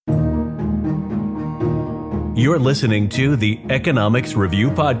You're listening to the Economics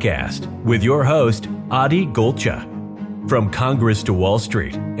Review Podcast with your host, Adi Golcha. From Congress to Wall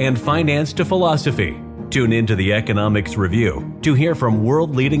Street and finance to philosophy, tune into the Economics Review to hear from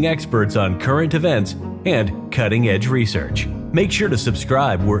world-leading experts on current events and cutting-edge research. Make sure to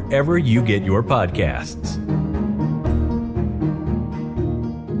subscribe wherever you get your podcasts.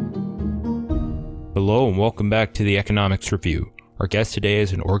 Hello and welcome back to the Economics Review. Our guest today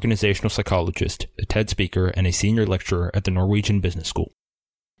is an organizational psychologist, a TED speaker, and a senior lecturer at the Norwegian Business School.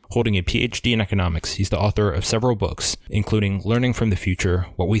 Holding a Ph.D. in economics, he's the author of several books, including Learning from the Future,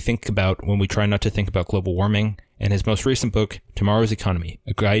 What We Think About When We Try Not to Think About Global Warming, and his most recent book, Tomorrow's Economy,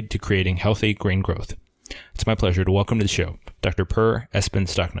 A Guide to Creating Healthy Green Growth. It's my pleasure to welcome to the show Dr. Espen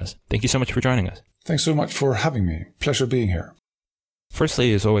Stoknes. Thank you so much for joining us. Thanks so much for having me. Pleasure being here.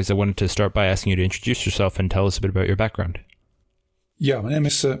 Firstly, as always, I wanted to start by asking you to introduce yourself and tell us a bit about your background. Yeah, my name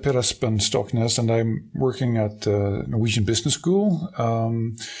is Espen Stoknes, and I'm working at Norwegian Business School.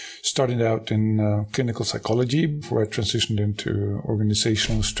 Started out in clinical psychology before I transitioned into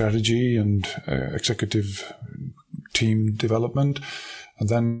organizational strategy and executive team development. And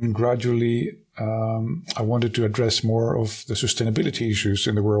then gradually, I wanted to address more of the sustainability issues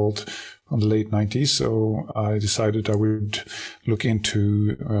in the world from the late 90s. So I decided I would look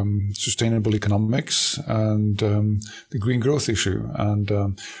into sustainable economics and the green growth issue.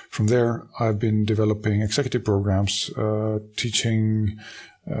 And from there, I've been developing executive programs, teaching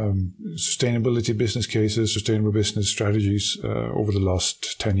sustainability business cases, sustainable business strategies over the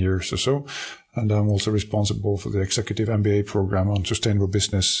last 10 years or so. And I'm also responsible for the executive MBA program on sustainable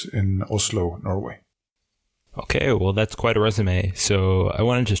business in Oslo, Norway. Okay, well, that's quite a resume. So I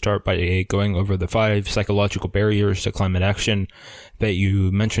wanted to start by going over the 5 psychological barriers to climate action that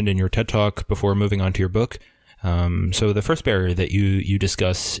you mentioned in your TED Talk before moving on to your book. So the first barrier that you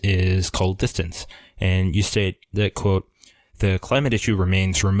discuss is called distance. And you state that, quote, "The climate issue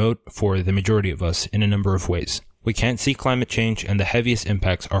remains remote for the majority of us in a number of ways. We can't see climate change, and the heaviest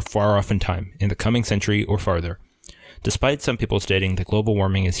impacts are far off in time, in the coming century or farther. Despite some people stating that global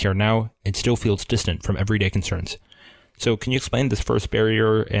warming is here now, it still feels distant from everyday concerns." So can you explain this first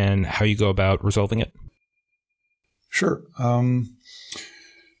barrier and how you go about resolving it? Sure.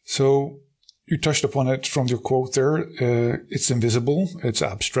 So you touched upon it from your quote there. It's invisible, it's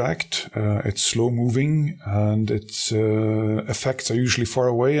abstract, it's slow moving, and its effects are usually far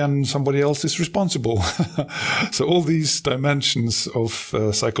away and somebody else is responsible. So all these dimensions of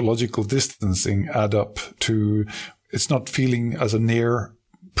psychological distancing add up to it's not feeling as a near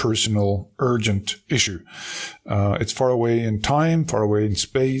personal, urgent issue. It's far away in time, far away in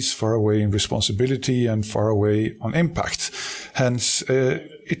space, far away in responsibility, and far away on impact. Hence,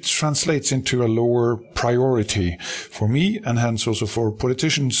 it translates into a lower priority for me, and hence also for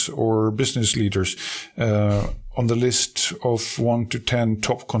politicians or business leaders. On the list of 1 to 10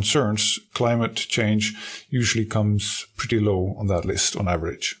 top concerns, climate change usually comes pretty low on that list on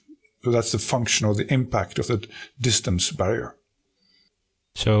average. So that's the function or the impact of the distance barrier.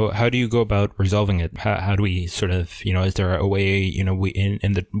 So how do you go about resolving it? How do we sort of, is there a way, in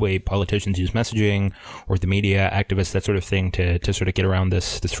the way politicians use messaging or the media, activists, that sort of thing to sort of get around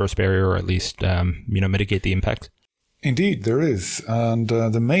this first barrier, or at least, mitigate the impact? Indeed, there is. And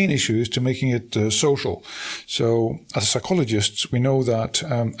the main issue is to making it social. So as psychologists, we know that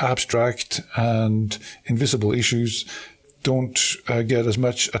abstract and invisible issues don't get as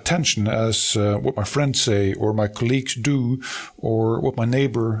much attention as what my friends say or my colleagues do or what my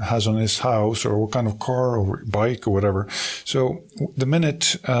neighbor has on his house or what kind of car or bike or whatever. So the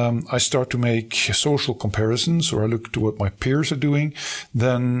minute I start to make social comparisons or I look to what my peers are doing,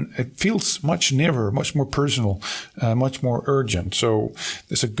 then it feels much nearer, much more personal, much more urgent. So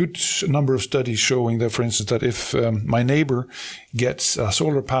there's a good number of studies showing that, for instance, that if my neighbor gets a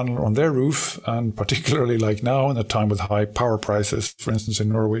solar panel on their roof, and particularly like now in a time with high power prices, for instance, in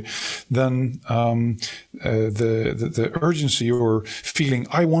Norway, then the urgency or feeling,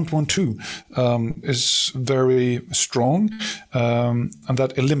 I want one too, is very strong, and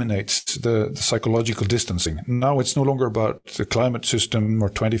that eliminates the psychological distancing. Now it's no longer about the climate system or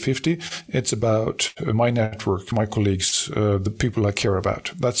 2050. It's about my network, my colleagues, the people I care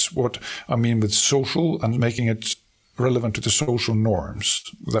about. That's what I mean with social and making it relevant to the social norms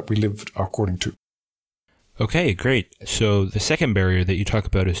that we live according to. Okay, great. So the second barrier that you talk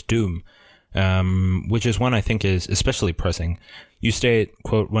about is doom, which is one I think is especially pressing. You state,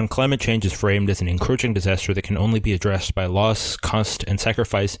 quote, "When climate change is framed as an encroaching disaster that can only be addressed by loss, cost, and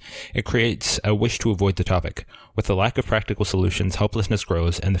sacrifice, it creates a wish to avoid the topic. With the lack of practical solutions, helplessness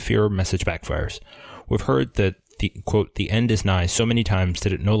grows and the fear message backfires. We've heard that the quote, the end is nigh so many times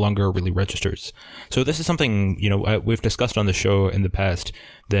that it no longer really registers. So this is something, we've discussed on the show in the past,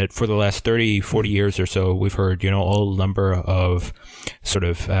 that for the last 30, 40 years or so, we've heard, all number of sort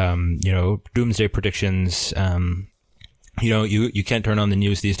of, doomsday predictions. You can't turn on the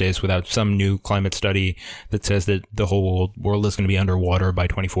news these days without some new climate study that says that the whole world is going to be underwater by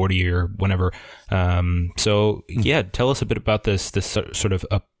 2040 or whenever. Tell us a bit about this sort of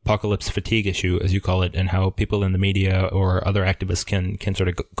apocalypse fatigue issue, as you call it, and how people in the media or other activists can sort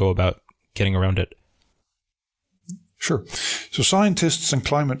of go about getting around it. Sure. So scientists and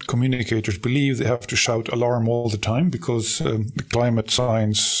climate communicators believe they have to shout alarm all the time because the climate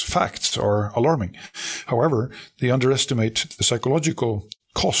science facts are alarming. However, they underestimate the psychological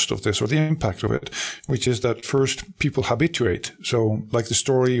cost of this or the impact of it, which is that first people habituate. So like the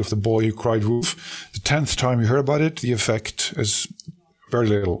story of the boy who cried wolf, the 10th time you hear about it, the effect is very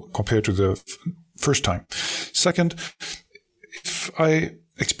little compared to the first time. Second, if I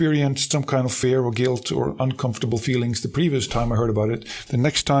experienced some kind of fear or guilt or uncomfortable feelings the previous time I heard about it, the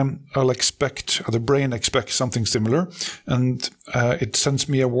next time the brain expects something similar, and it sends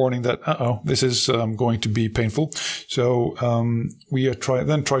me a warning that, this is going to be painful. So we try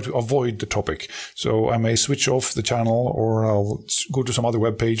to avoid the topic. So I may switch off the channel, or I'll go to some other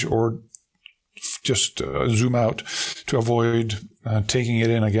web page, or just zoom out to avoid taking it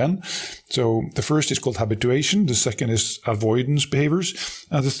in again. So the first is called habituation. The second is avoidance behaviors.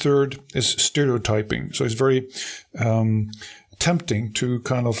 And the third is stereotyping. So it's very tempting to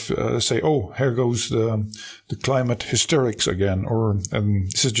kind of say, here goes the climate hysterics again, or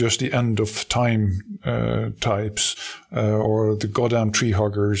this is just the end of time types, or the goddamn tree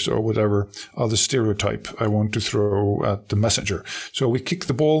huggers, or whatever other stereotype I want to throw at the messenger. So we kick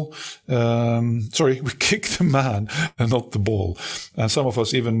the ball, we kick the man and not the ball. And some of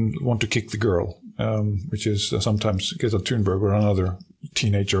us even want to kick the girl, which is sometimes Greta Thunberg or another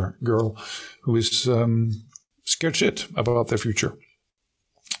teenager girl who is scared shit about their future.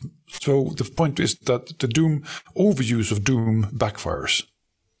 So the point is that the overuse of doom backfires.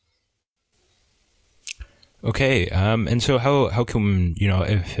 Okay, and so how come,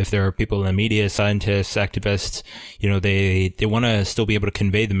 if there are people in the media, scientists, activists, they want to still be able to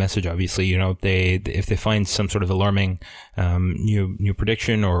convey the message, obviously, if they find some sort of alarming new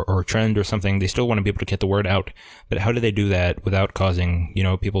prediction or trend or something, they still want to be able to get the word out. But how do they do that without causing,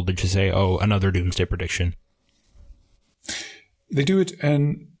 people to just say, another doomsday prediction? They do it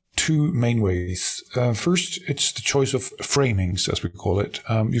in two main ways. First, it's the choice of framings, as we call it.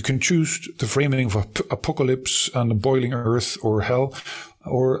 You can choose the framing of apocalypse and a boiling earth or hell,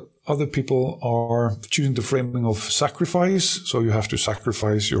 or other people are choosing the framing of sacrifice. So you have to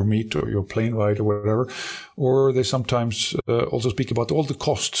sacrifice your meat or your plane ride or whatever. Or they sometimes also speak about all the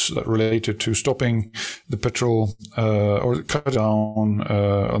costs that related to stopping the petrol or cut down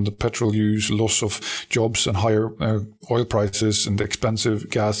on the petrol use, loss of jobs and higher oil prices and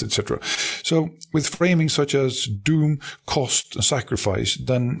expensive gas, etc. So with framing such as doom, cost, and sacrifice,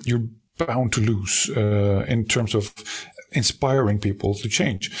 then you're bound to lose in terms of inspiring people to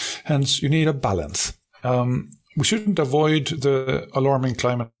change. Hence, you need a balance. We shouldn't avoid the alarming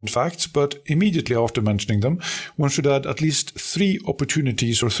climate facts, but immediately after mentioning them, one should add at least 3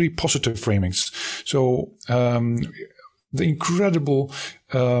 opportunities or 3 positive framings. So the incredible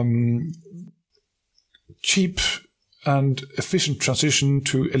cheap and efficient transition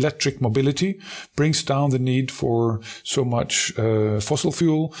to electric mobility brings down the need for so much fossil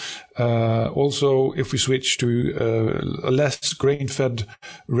fuel. Also, if we switch to less grain-fed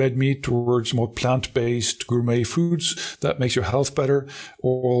red meat towards more plant-based gourmet foods, that makes your health better.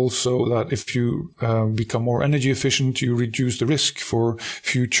 Also, that if you become more energy efficient, you reduce the risk for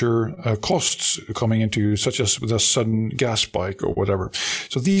future costs coming into you, such as with a sudden gas spike or whatever.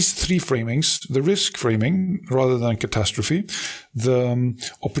 So these 3 framings, the risk framing rather than catastrophe, the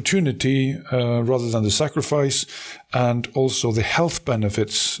opportunity rather than the sacrifice, and also the health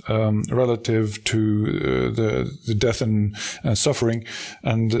benefits relative to the death and suffering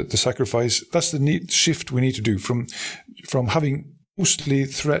and the sacrifice. That's the shift we need to do from having mostly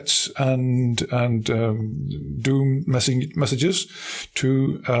threats and doom messages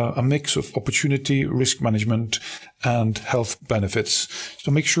to a mix of opportunity, risk management, and health benefits.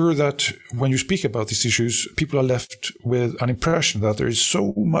 So make sure that when you speak about these issues, people are left with an impression that there is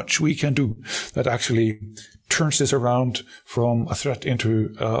so much we can do that actually turns this around from a threat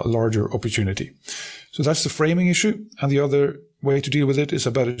into a larger opportunity. So that's the framing issue. And the other way to deal with it is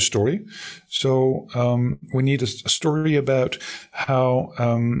a better story. So we need a story about how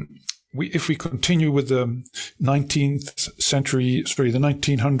if we continue with the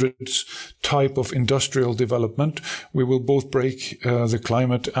 1900s type of industrial development, we will both break the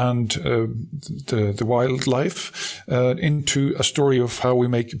climate and the wildlife into a story of how we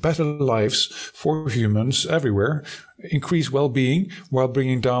make better lives for humans everywhere, increase well-being while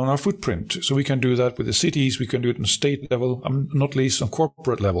bringing down our footprint. So we can do that with the cities, we can do it on state level, not least on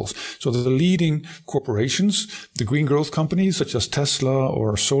corporate levels. So the leading corporations, the green growth companies such as Tesla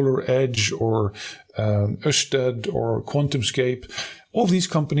or Solar Edge or Ørsted or QuantumScape, all these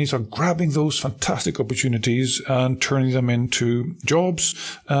companies are grabbing those fantastic opportunities and turning them into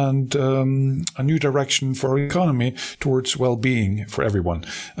jobs and a new direction for our economy towards well-being for everyone.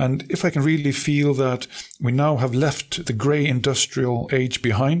 And if I can really feel that we now have left the grey industrial age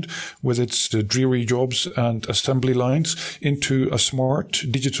behind with its dreary jobs and assembly lines into a smart,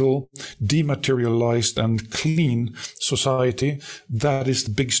 digital, dematerialized and clean society, that is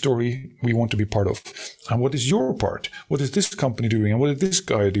the big story we want to be part of. And what is your part? What is this company doing? And what is this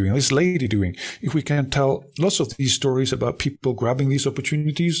guy doing? This lady doing? If we can tell lots of these stories about people grabbing these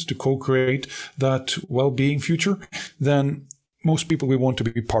opportunities to co-create that well-being future, then most people will want to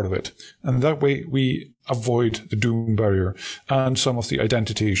be part of it. And that way we avoid the doom barrier and some of the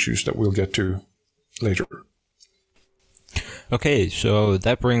identity issues that we'll get to later. Okay, so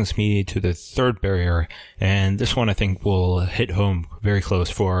that brings me to the third barrier, and this one I think will hit home very close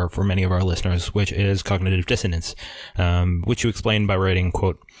for many of our listeners, which is cognitive dissonance, which you explain by writing,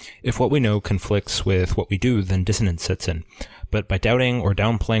 quote, "If what we know conflicts with what we do, then dissonance sets in. But by doubting or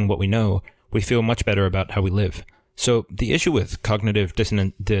downplaying what we know, we feel much better about how we live." So the issue with cognitive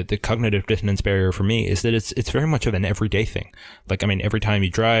dissonance, the cognitive dissonance barrier for me is that it's very much of an everyday thing. Like, I mean, every time you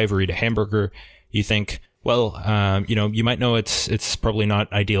drive or eat a hamburger, you think, well, you might know it's probably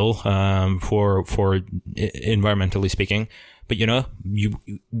not ideal for environmentally speaking,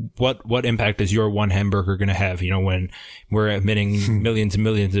 but what impact is your one hamburger going to have? When we're emitting millions and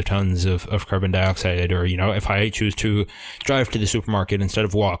millions of tons of carbon dioxide, or if I choose to drive to the supermarket instead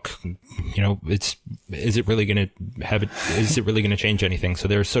of walk, is it really going to change anything? So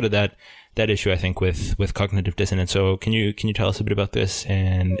there's sort of that issue, I think, with cognitive dissonance. So can you tell us a bit about this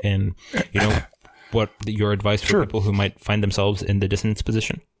and what your advice for people who might find themselves in the dissonance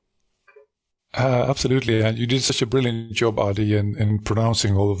position? Absolutely. And you did such a brilliant job, Adi, in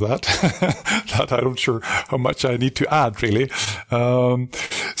pronouncing all of that, that I'm not sure how much I need to add, really.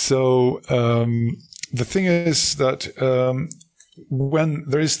 The thing is that when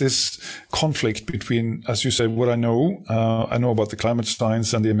there is this conflict between, as you say, what I know about the climate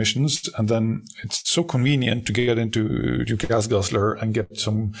science and the emissions, and then it's so convenient to get into your gas guzzler and get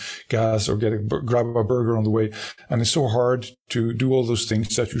some gas or grab a burger on the way, and it's so hard to do all those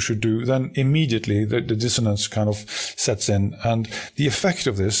things that you should do, then immediately the dissonance kind of sets in. And the effect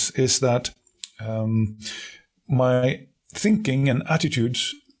of this is that my thinking and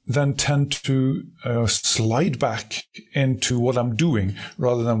attitudes then tend to slide back into what I'm doing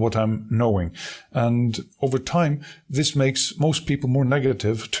rather than what I'm knowing. And over time, this makes most people more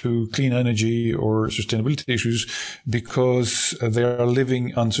negative to clean energy or sustainability issues because they are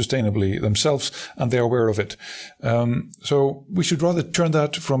living unsustainably themselves and they're aware of it. So we should rather turn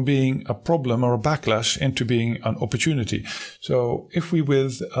that from being a problem or a backlash into being an opportunity. So if we,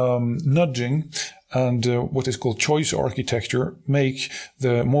 with nudging and what is called choice architecture, make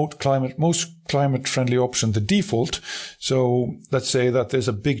the most climate-friendly option the default. So let's say that there's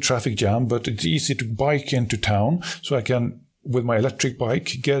a big traffic jam, but it's easy to bike into town. So I can, with my electric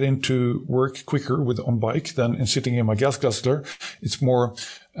bike, get into work quicker on bike than in sitting in my gas guzzler. It's more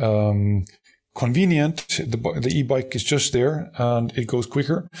convenient. The e-bike is just there and it goes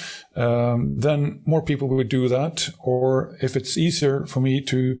quicker. Then more people would do that. Or if it's easier for me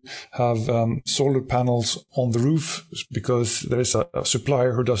to have solar panels on the roof because there is a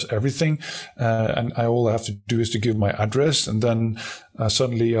supplier who does everything, and all I have to do is to give my address, and then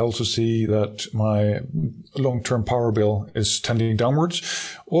suddenly I also see that my long-term power bill is tending downwards.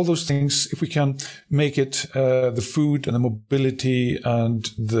 All those things, if we can make it the food and the mobility and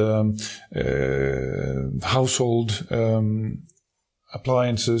the household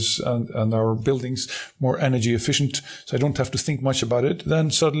appliances and our buildings more energy efficient, so I don't have to think much about it,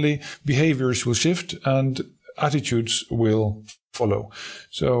 then suddenly behaviors will shift and attitudes will follow.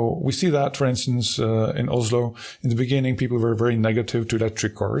 So we see that, for instance, in Oslo. In the beginning, people were very negative to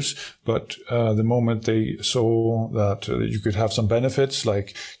electric cars, but the moment they saw that you could have some benefits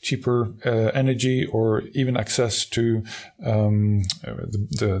like cheaper energy or even access to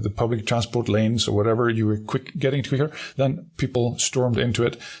the public transport lanes or whatever, you were getting quicker, then people stormed into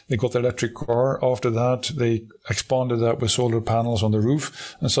it. They got the electric car. After that, they expanded that with solar panels on the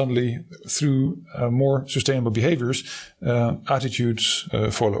roof, and suddenly through more sustainable behaviors, attitudes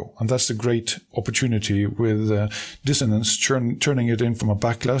follow. And that's the great opportunity with dissonance, turning it in from a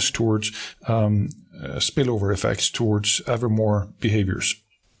backlash towards spillover effects towards ever more behaviors.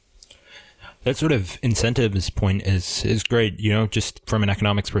 That sort of incentives point is great, just from an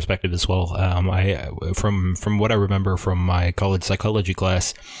economics perspective as well. From what I remember from my college psychology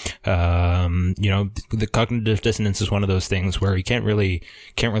class, the cognitive dissonance is one of those things where you can't really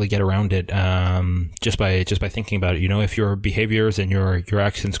get around it, just by thinking about it. If your behaviors and your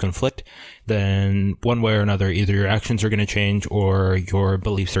actions conflict, then one way or another, either your actions are going to change or your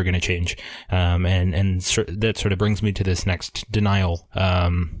beliefs are going to change. That sort of brings me to this next denial,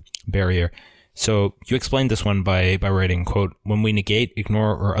 barrier. So you explained this one by writing, quote, "When we negate,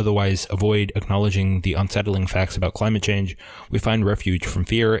 ignore, or otherwise avoid acknowledging the unsettling facts about climate change, we find refuge from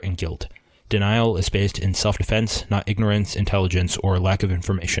fear and guilt. Denial is based in self-defense, not ignorance, intelligence, or lack of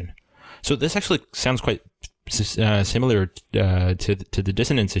information." So this actually sounds quite similar to the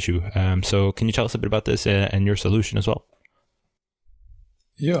dissonance issue. So can you tell us a bit about this and your solution as well?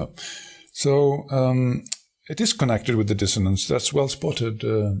 Yeah. So it is connected with the dissonance. That's well spotted,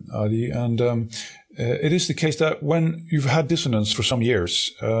 Adi. And it is the case that when you've had dissonance for some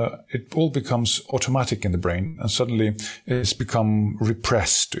years, it all becomes automatic in the brain, and suddenly it's become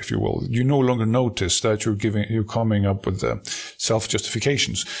repressed, if you will. You no longer notice that you're coming up with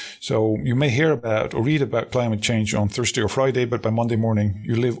self-justifications. So you may hear about or read about climate change on Thursday or Friday, but by Monday morning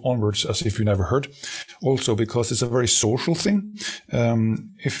you live onwards as if you never heard. Also because it's a very social thing.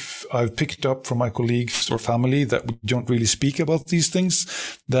 If I've picked up from my colleagues or family that we don't really speak about these things,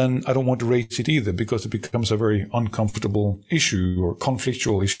 then I don't want to raise it either, because it becomes a very uncomfortable issue or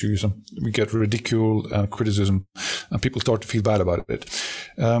conflictual issues, and we get ridicule and criticism, and people start to feel bad about it.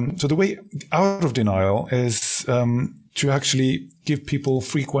 So the way out of denial is to actually give people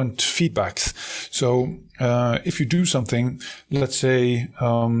frequent feedbacks. So if you do something, let's say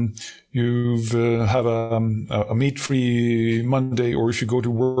you've have a meat-free Monday, or if you go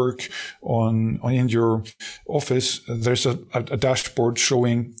to work in your office, there's a dashboard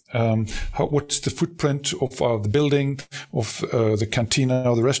showing what's the footprint of the building, of the cantina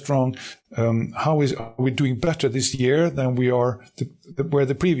or the restaurant. Are we doing better this year than we were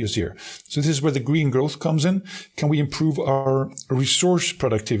the previous year? So this is where the green growth comes in. Can we improve our resource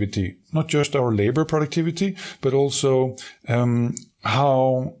productivity, not just our labor productivity, but also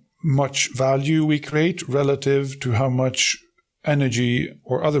how much value we create relative to how much energy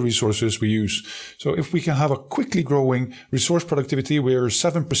or other resources we use. So if we can have a quickly growing resource productivity, we're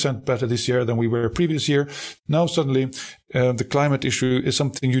 7% better this year than we were previous year. Now suddenly the climate issue is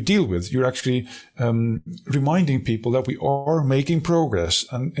something you deal with. You're actually reminding people that we are making progress.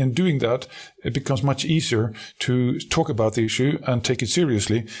 And in doing that, it becomes much easier to talk about the issue and take it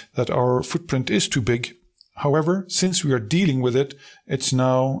seriously, that our footprint is too big. However, since we are dealing with it, it's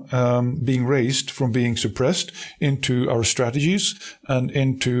now being raised from being suppressed into our strategies and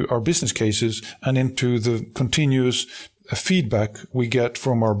into our business cases and into the continuous feedback we get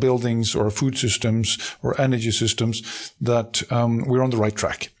from our buildings or food systems or energy systems that we're on the right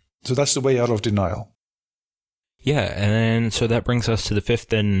track. So that's the way out of denial. Yeah, and so that brings us to the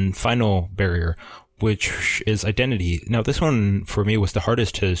fifth and final barrier, which is identity. Now, this one for me was the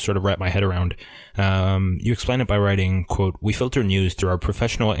hardest to sort of wrap my head around. You explain it by writing, quote, "We filter news through our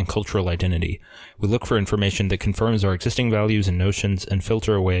professional and cultural identity. We look for information that confirms our existing values and notions and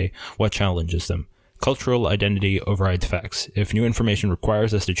filter away what challenges them. Cultural identity overrides facts. If new information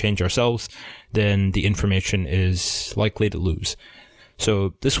requires us to change ourselves, then the information is likely to lose."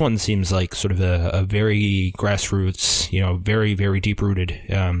 So this one seems like sort of a very grassroots, very, very deep-rooted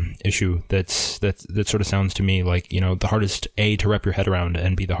issue that sort of sounds to me like, the hardest, A, to wrap your head around,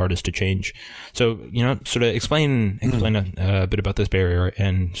 and B, the hardest to change. So, sort of explain a bit about this barrier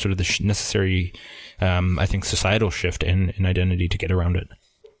and sort of the necessary, I think, societal shift in identity to get around it.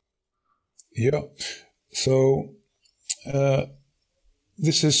 Yeah. So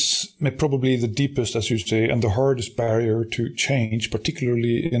this is probably the deepest, as you say, and the hardest barrier to change,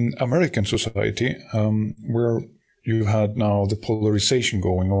 particularly in American society, where you had now the polarization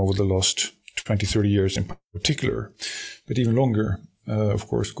going over the last 20, 30 years in particular, but even longer, of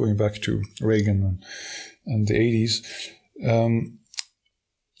course, going back to Reagan and the 80s.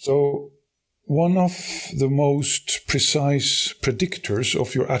 So one of the most precise predictors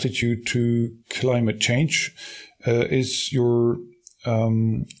of your attitude to climate change is your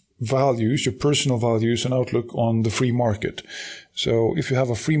values, your personal values and outlook on the free market. So if you have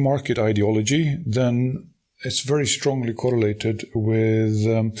a free market ideology, then it's very strongly correlated with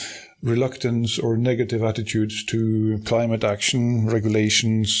reluctance or negative attitudes to climate action,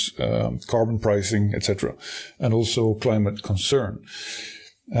 regulations, carbon pricing, etc., and also climate concern.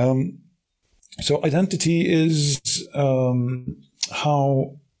 So identity is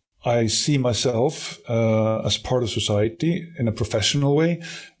how I see myself as part of society in a professional way,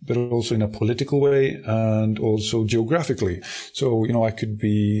 but also in a political way and also geographically. So, I could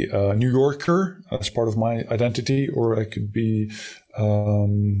be a New Yorker as part of my identity, or I could be a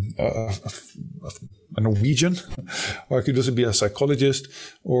Norwegian, or I could also be a psychologist,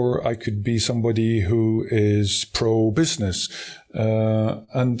 or I could be somebody who is pro-business.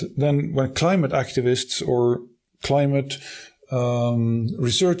 And then when climate activists or climate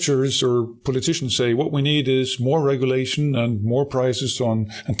researchers or politicians say what we need is more regulation and more prices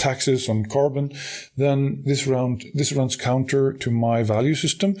on and taxes on carbon, then this runs counter to my value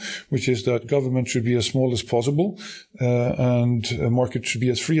system, which is that government should be as small as possible and market should be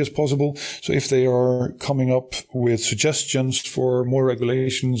as free as possible. So if they are coming up with suggestions for more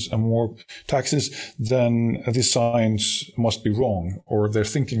regulations and more taxes, then this science must be wrong, or their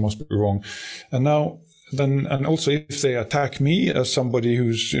thinking must be wrong. And also if they attack me as somebody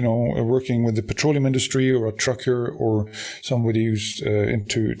who's, working with the petroleum industry, or a trucker, or somebody who's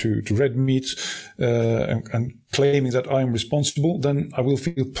into red meat, and claiming that I'm responsible, then I will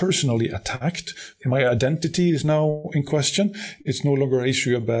feel personally attacked. My identity is now in question. It's no longer an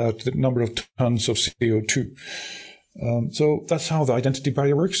issue about the number of tons of CO2. So that's how the identity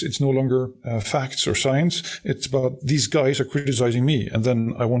barrier works. It's no longer facts or science. It's about these guys are criticizing me, and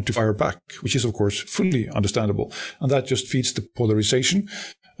then I want to fire back, which is, of course, fully understandable. And that just feeds the polarization.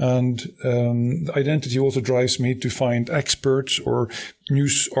 And identity also drives me to find experts or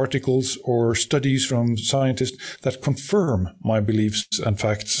news articles or studies from scientists that confirm my beliefs and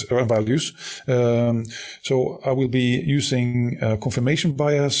facts and values. So I will be using confirmation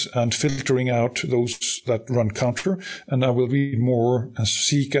bias and filtering out those that run counter, and I will read more and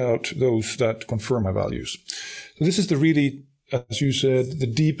seek out those that confirm my values. So this is the really, as you said, the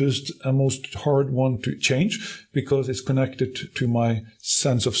deepest and most hard one to change, because it's connected to my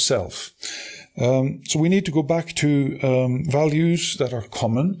sense of self. So we need to go back to values that are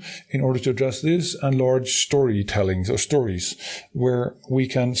common in order to address this, and large storytellings or stories where we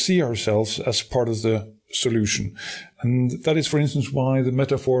can see ourselves as part of the solution. And that is, for instance, why the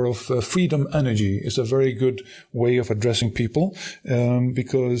metaphor of freedom energy is a very good way of addressing people,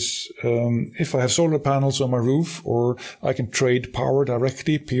 because if I have solar panels on my roof, or I can trade power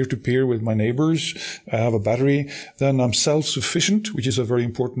directly peer-to-peer with my neighbors, I have a battery, then I'm self-sufficient, which is a very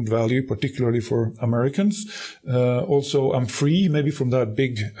important value, particularly for Americans. Also, I'm free, maybe from that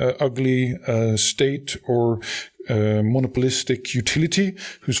big, ugly state or monopolistic utility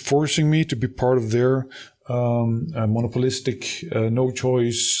who's forcing me to be part of their monopolistic, no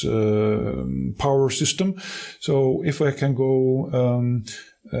choice power system. So if I can go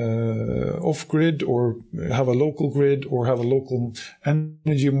off grid, or have a local grid, or have a local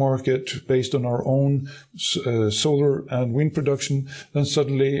energy market based on our own solar and wind production, then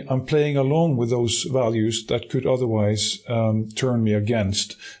suddenly I'm playing along with those values that could otherwise turn me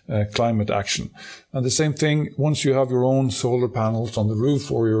against climate action. And the same thing, once you have your own solar panels on the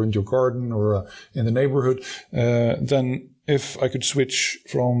roof, or you're in your garden, or in the neighborhood, then if I could switch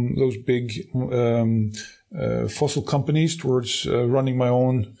from those big fossil companies towards running my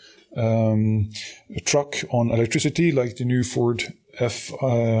own truck on electricity, like the new Ford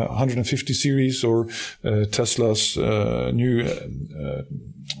F-150 series, or Tesla's new,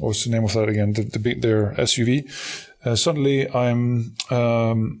 what's the name of that again? Their SUV. Suddenly I'm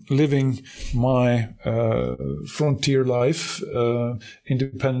living my frontier life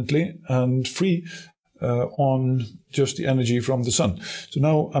independently and free on just the energy from the sun. So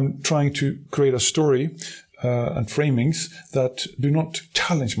now I'm trying to create a story and framings that do not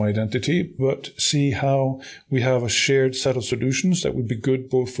challenge my identity, but see how we have a shared set of solutions that would be good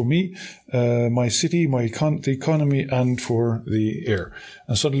both for me, my city, the economy, and for the air.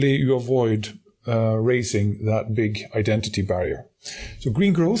 And suddenly you avoid raising that big identity barrier. So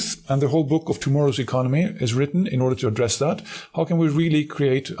green growth and the whole book of Tomorrow's Economy is written in order to address that. How can we really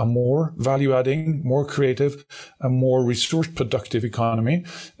create a more value-adding, more creative, and more resource-productive economy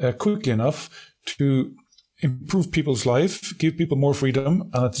quickly enough to improve people's life, give people more freedom,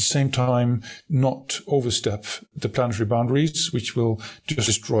 and at the same time not overstep the planetary boundaries, which will just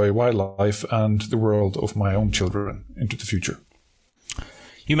destroy wildlife and the world of my own children into the future.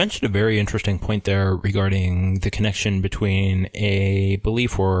 You mentioned a very interesting point there regarding the connection between a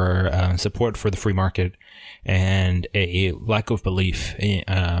belief or support for the free market and a lack of belief,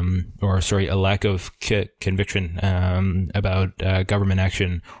 a lack of conviction about government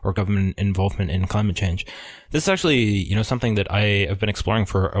action or government involvement in climate change. This is actually, something that I have been exploring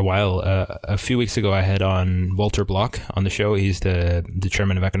for a while. A few weeks ago, I had on Walter Block on the show. He's the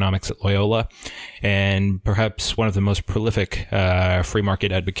chairman of economics at Loyola, and perhaps one of the most prolific free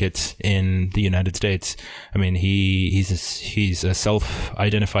market advocates in the United States. I mean, he's a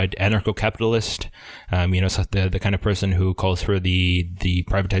self-identified anarcho-capitalist. The kind of person who calls for the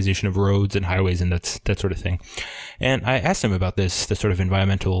privatization of roads and highways and that sort of thing. And I asked him about this sort of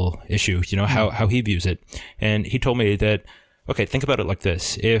environmental issue, how he views it. And he told me that, okay, think about it like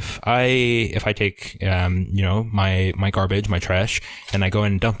this. If I take, my garbage, my trash, and I go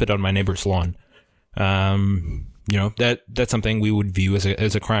and dump it on my neighbor's lawn, that's something we would view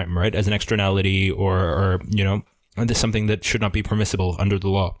as a crime, right? As an externality or this something that should not be permissible under the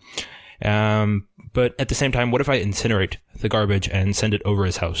law. But at the same time, what if I incinerate the garbage and send it over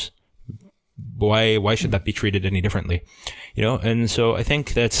his house? Why should that be treated any differently? And so I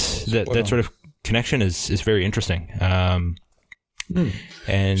think that sort of connection is very interesting. And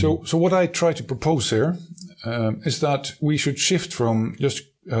so what I try to propose here is that we should shift from just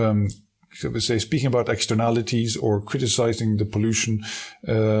speaking about externalities or criticizing the pollution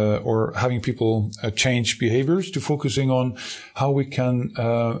or having people change behaviors to focusing on how we can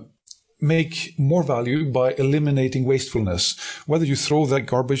make more value by eliminating wastefulness. Whether you throw that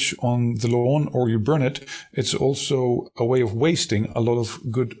garbage on the lawn or you burn it, it's also a way of wasting a lot of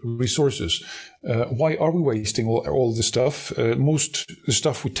good resources. Why are we wasting all this stuff? Most the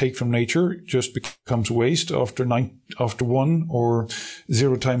stuff we take from nature just becomes waste after 1 or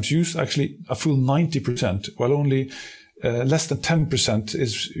 0 times use. Actually, a full 90%, while only less than 10%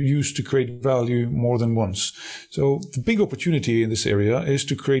 is used to create value more than once. So the big opportunity in this area is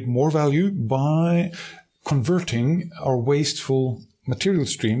to create more value by converting our wasteful material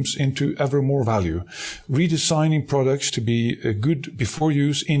streams into ever more value, redesigning products to be good before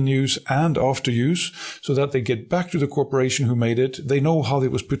use, in use, and after use, so that they get back to the corporation who made it. They know how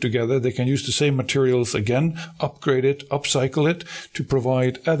it was put together. They can use the same materials again, upgrade it, upcycle it to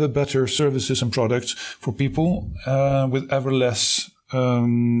provide ever better services and products for people with ever less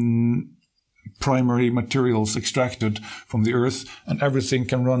primary materials extracted from the earth, and everything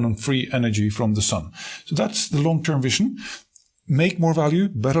can run on free energy from the sun. So that's the long-term vision. Make more value,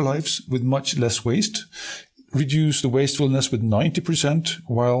 better lives with much less waste, reduce the wastefulness with 90%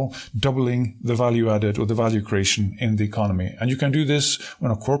 while doubling the value added or the value creation in the economy. And you can do this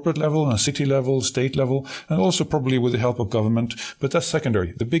on a corporate level, on a city level, state level, and also probably with the help of government. But that's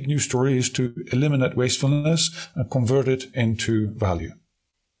secondary. The big new story is to eliminate wastefulness and convert it into value.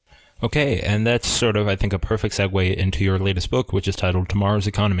 Okay, and that's sort of, I think, a perfect segue into your latest book, which is titled Tomorrow's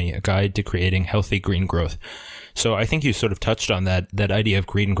Economy, A Guide to Creating Healthy Green Growth. So I think you sort of touched on that idea of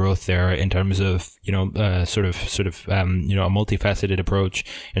green growth there in terms of, a multifaceted approach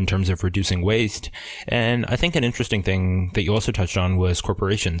in terms of reducing waste. And I think an interesting thing that you also touched on was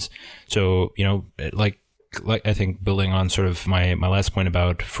corporations. So, like I think building on sort of my last point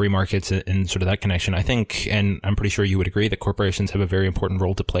about free markets and sort of that connection, I think, and I'm pretty sure you would agree, that corporations have a very important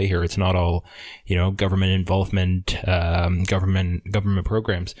role to play here. It's not all, government involvement, government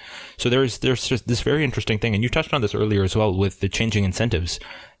programs. So there's just this very interesting thing, and you touched on this earlier as well with the changing incentives.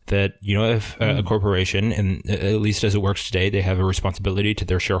 That, if a corporation, and at least as it works today, they have a responsibility to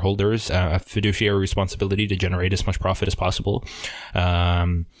their shareholders, a fiduciary responsibility to generate as much profit as possible.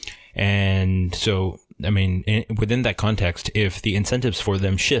 And so, within that context, if the incentives for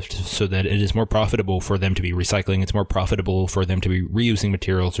them shift so that it is more profitable for them to be recycling, it's more profitable for them to be reusing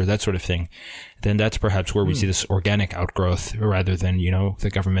materials or that sort of thing, then that's perhaps where we see this organic outgrowth rather than, the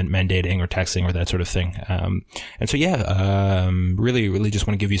government mandating or taxing or that sort of thing. Really just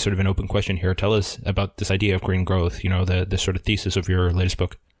want to give you sort of an open question here. Tell us about this idea of green growth, the sort of thesis of your latest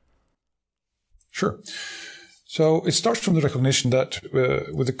book. Sure. So it starts from the recognition that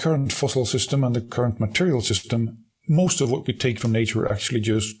with the current fossil system and the current material system, most of what we take from nature actually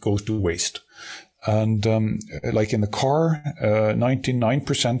just goes to waste. And like in the car,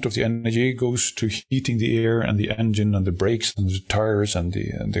 99% of the energy goes to heating the air and the engine and the brakes and the tires and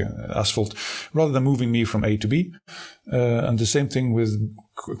the asphalt, rather than moving me from A to B. And the same thing with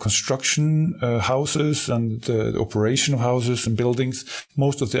construction houses and the operation of houses and buildings,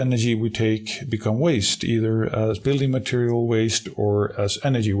 most of the energy we take become waste, either as building material waste or as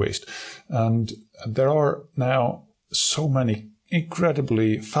energy waste. And there are now so many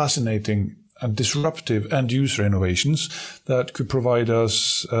incredibly fascinating and disruptive end-user innovations that could provide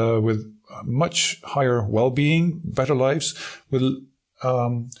us with much higher well-being, better lives, with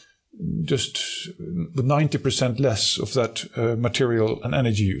just with 90% less of that material and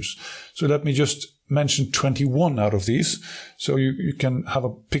energy use. So let me just mention 21 out of these, so you can have a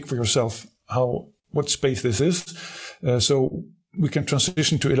pick for yourself what space this is. So we can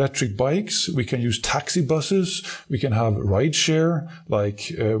transition to electric bikes. We can use taxi buses. We can have ride share,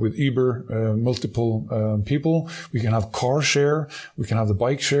 like with Uber, multiple people. We can have car share. We can have the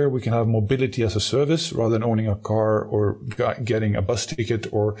bike share. We can have mobility as a service rather than owning a car or getting a bus ticket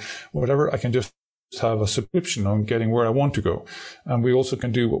or whatever. I can just have a subscription on getting where I want to go. And we also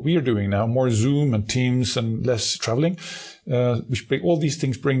can do what we are doing now, more Zoom and Teams and less traveling. All these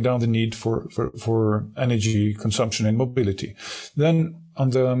things bring down the need for energy consumption and mobility. Then on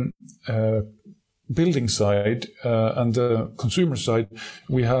the building side and the consumer side,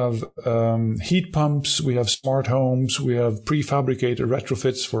 we have heat pumps, we have smart homes, we have prefabricated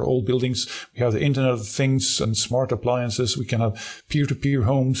retrofits for old buildings, we have the Internet of Things and smart appliances, we can have peer-to-peer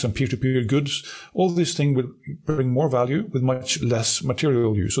homes and peer-to-peer goods. All these things will bring more value with much less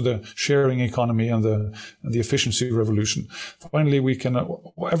material use. So the sharing economy and the efficiency revolution. Finally, we can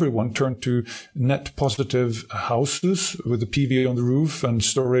everyone turn to net positive houses with the PV on the roof and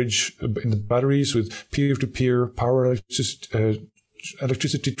storage in the batteries, with peer-to-peer power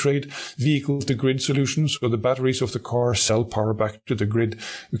electricity trade, vehicle-to-grid solutions, where the batteries of the car sell power back to the grid.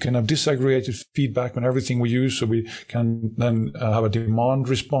 We can have disaggregated feedback on everything we use, so we can then have a demand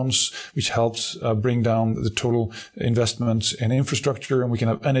response, which helps bring down the total investments in infrastructure. And we can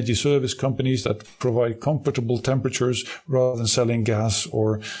have energy service companies that provide comfortable temperatures rather than selling gas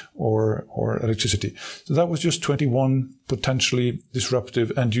or electricity. So that was just 21 potentially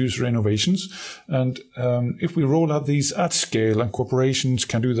disruptive end-user innovations. And if we roll out these at scale, and corporations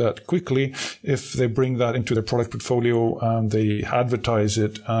can do that quickly, if they bring that into their product portfolio and they advertise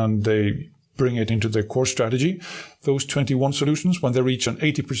it and they bring it into their core strategy, those 21 solutions, when they reach an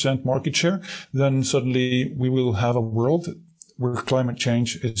 80% market share, then suddenly we will have a world where climate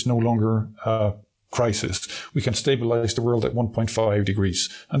change is no longer crisis. We can stabilize the world at 1.5 degrees.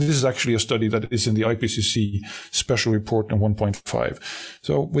 And this is actually a study that is in the IPCC special report on 1.5.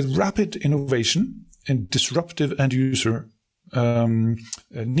 So with rapid innovation and disruptive end user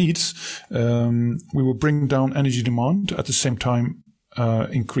needs, we will bring down energy demand, at the same time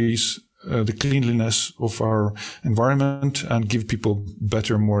increase the cleanliness of our environment and give people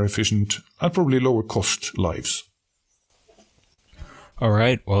better, more efficient, and probably lower cost lives. All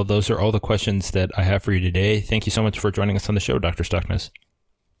right. Well, those are all the questions that I have for you today. Thank you so much for joining us on the show, Dr. Stoknes.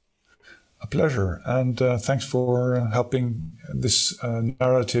 A pleasure. And thanks for helping this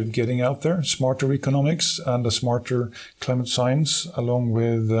narrative getting out there. Smarter economics and a smarter climate science, along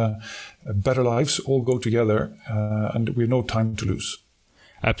with better lives, all go together. And we have no time to lose.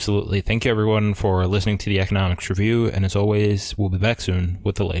 Absolutely. Thank you, everyone, for listening to the Economics Review. And as always, we'll be back soon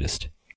with the latest.